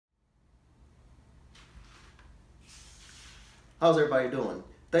How's everybody doing?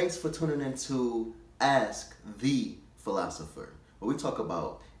 Thanks for tuning into Ask the Philosopher, where we talk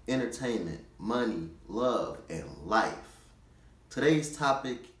about entertainment, money, love, and life. Today's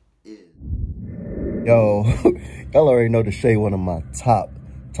topic is... Yo, y'all already know Deshae one of my top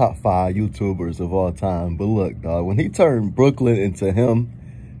 5 YouTubers of all time. But look, dog, when he turned Brooklyn into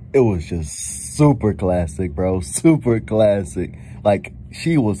him, it was just super classic, bro. Super classic. Like,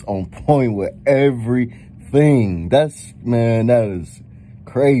 she was on point with everything. That is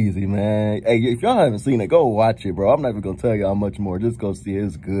crazy, man. Hey, if y'all haven't seen it, go watch it, bro. I'm not even gonna tell y'all much more. Just go see it.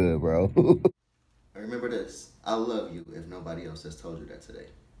 It's good, bro. Remember this. I love you if nobody else has told you that today.